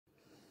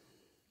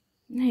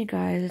Hey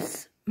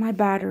guys, my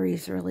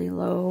battery's really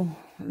low.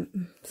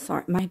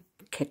 Sorry, my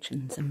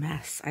kitchen's a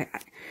mess.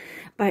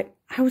 But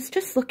I was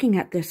just looking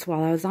at this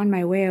while I was on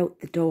my way out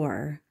the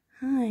door.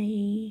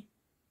 Hi.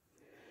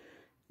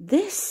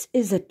 This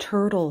is a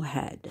turtle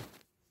head.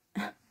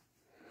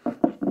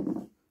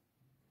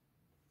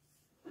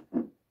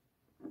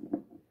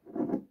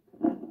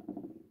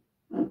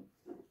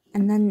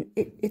 And then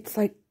it's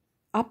like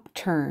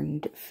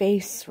upturned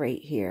face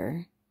right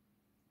here.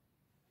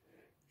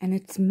 And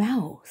its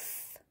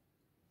mouth.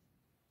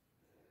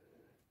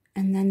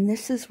 And then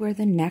this is where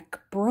the neck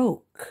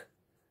broke.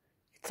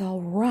 It's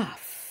all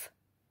rough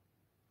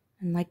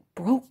and like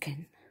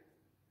broken.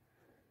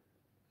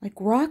 Like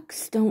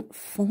rocks don't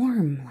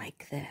form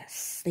like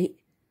this.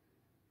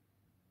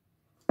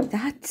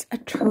 That's a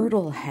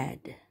turtle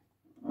head.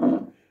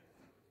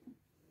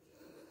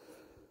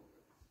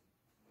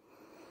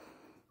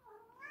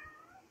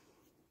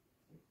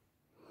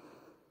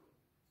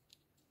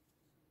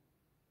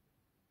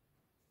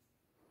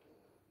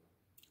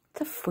 It's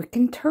a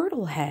freaking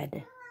turtle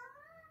head.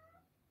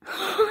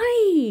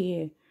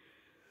 Hi.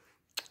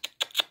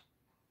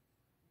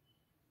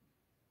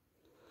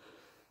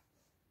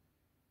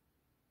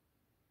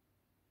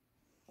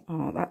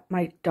 Oh,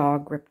 my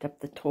dog ripped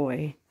up the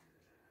toy.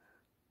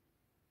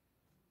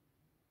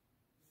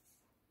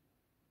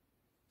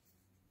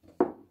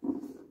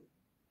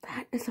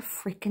 That is a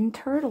freaking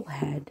turtle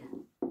head.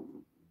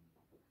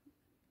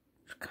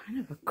 There's kind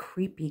of a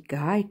creepy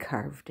guy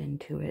carved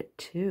into it,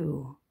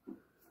 too.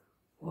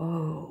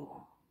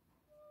 Whoa.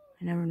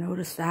 I never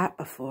noticed that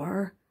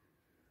before.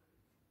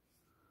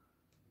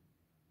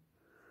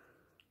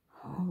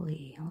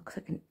 Holy, it looks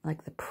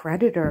like the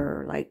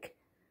Predator, like...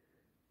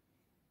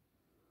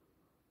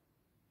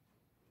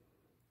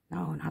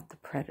 No, not the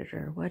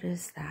Predator. What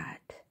is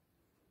that?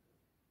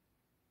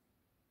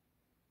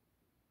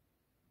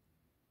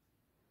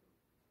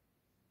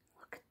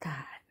 Look at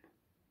that.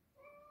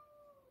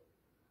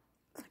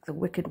 It's like the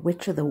Wicked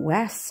Witch of the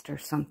West or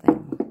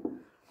something.